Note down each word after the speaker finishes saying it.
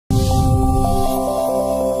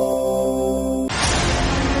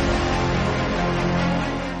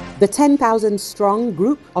The 10,000-strong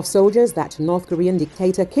group of soldiers that North Korean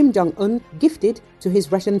dictator Kim Jong-un gifted to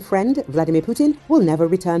his Russian friend Vladimir Putin will never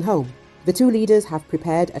return home. The two leaders have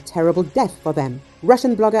prepared a terrible death for them.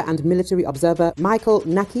 Russian blogger and military observer Michael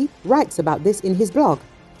Naki writes about this in his blog.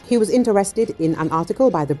 He was interested in an article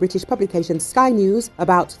by the British publication Sky News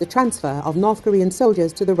about the transfer of North Korean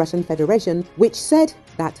soldiers to the Russian Federation, which said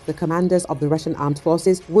that the commanders of the Russian armed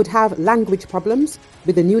forces would have language problems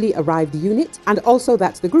with the newly arrived unit, and also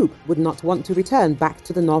that the group would not want to return back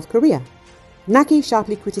to the North Korea. Naki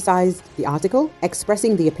sharply criticized the article,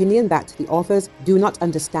 expressing the opinion that the authors do not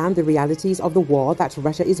understand the realities of the war that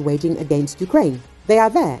Russia is waging against Ukraine. They are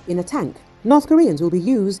there in a tank. North Koreans will be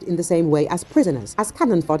used in the same way as prisoners, as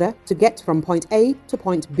cannon fodder to get from point A to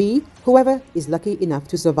point B. Whoever is lucky enough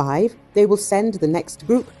to survive, they will send the next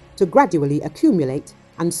group to gradually accumulate,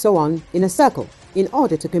 and so on in a circle. In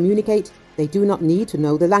order to communicate, they do not need to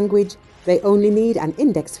know the language. They only need an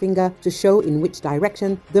index finger to show in which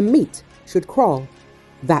direction the meat should crawl.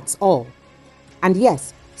 That's all. And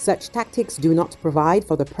yes, such tactics do not provide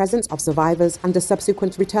for the presence of survivors and the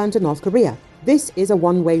subsequent return to North Korea. This is a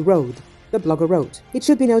one-way road, the blogger wrote. It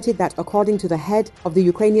should be noted that according to the head of the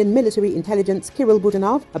Ukrainian military intelligence, Kirill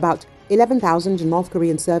Budanov, about 11,000 North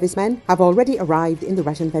Korean servicemen have already arrived in the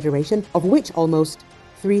Russian Federation, of which almost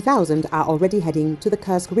 3,000 are already heading to the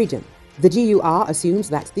Kursk region. The GUR assumes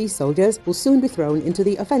that these soldiers will soon be thrown into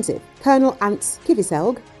the offensive. Colonel Ants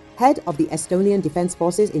Kiviselg, head of the Estonian Defense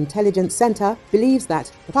Forces Intelligence Center, believes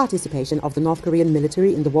that the participation of the North Korean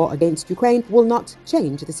military in the war against Ukraine will not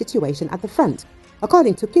change the situation at the front.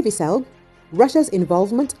 According to Kiviselg, Russia's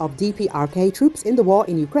involvement of DPRK troops in the war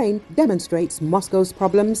in Ukraine demonstrates Moscow's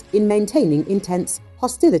problems in maintaining intense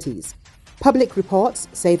hostilities. Public reports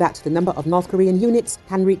say that the number of North Korean units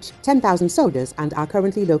can reach 10,000 soldiers and are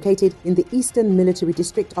currently located in the eastern military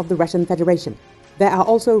district of the Russian Federation. There are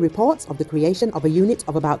also reports of the creation of a unit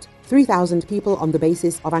of about 3,000 people on the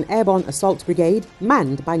basis of an airborne assault brigade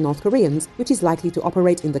manned by North Koreans, which is likely to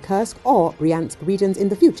operate in the Kursk or Bryansk regions in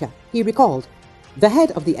the future, he recalled. The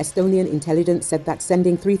head of the Estonian intelligence said that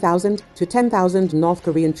sending 3,000 to 10,000 North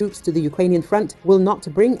Korean troops to the Ukrainian front will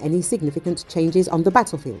not bring any significant changes on the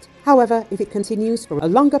battlefield. However, if it continues for a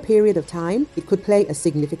longer period of time, it could play a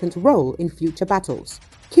significant role in future battles,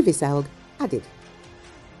 Kiviselg added.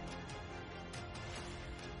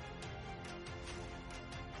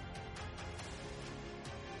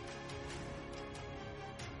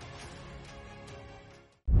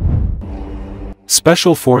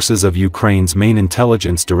 Special forces of Ukraine's main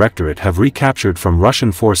intelligence directorate have recaptured from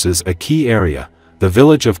Russian forces a key area, the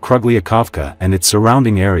village of Kruglyakhovka and its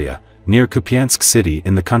surrounding area, near Kupiansk city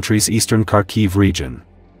in the country's eastern Kharkiv region.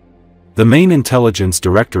 The main intelligence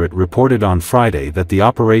directorate reported on Friday that the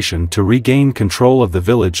operation to regain control of the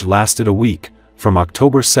village lasted a week, from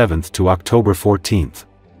October 7 to October 14.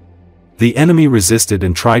 The enemy resisted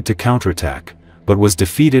and tried to counterattack, but was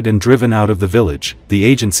defeated and driven out of the village, the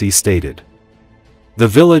agency stated. The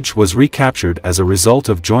village was recaptured as a result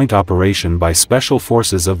of joint operation by special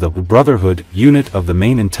forces of the Brotherhood unit of the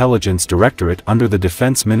main intelligence directorate under the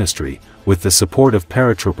Defense Ministry, with the support of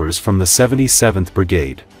paratroopers from the 77th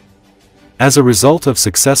Brigade. As a result of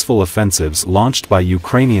successful offensives launched by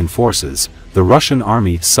Ukrainian forces, the Russian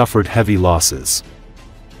army suffered heavy losses.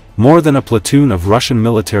 More than a platoon of Russian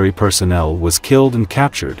military personnel was killed and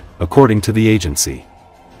captured, according to the agency.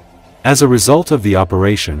 As a result of the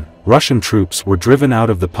operation, Russian troops were driven out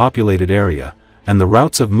of the populated area, and the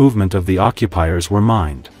routes of movement of the occupiers were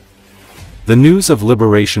mined. The news of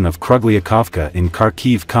liberation of Kruglyakhovka in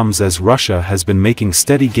Kharkiv comes as Russia has been making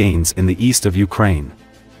steady gains in the east of Ukraine.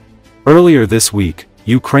 Earlier this week,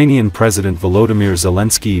 Ukrainian President Volodymyr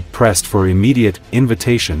Zelensky pressed for immediate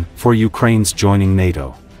invitation for Ukraine's joining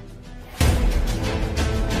NATO.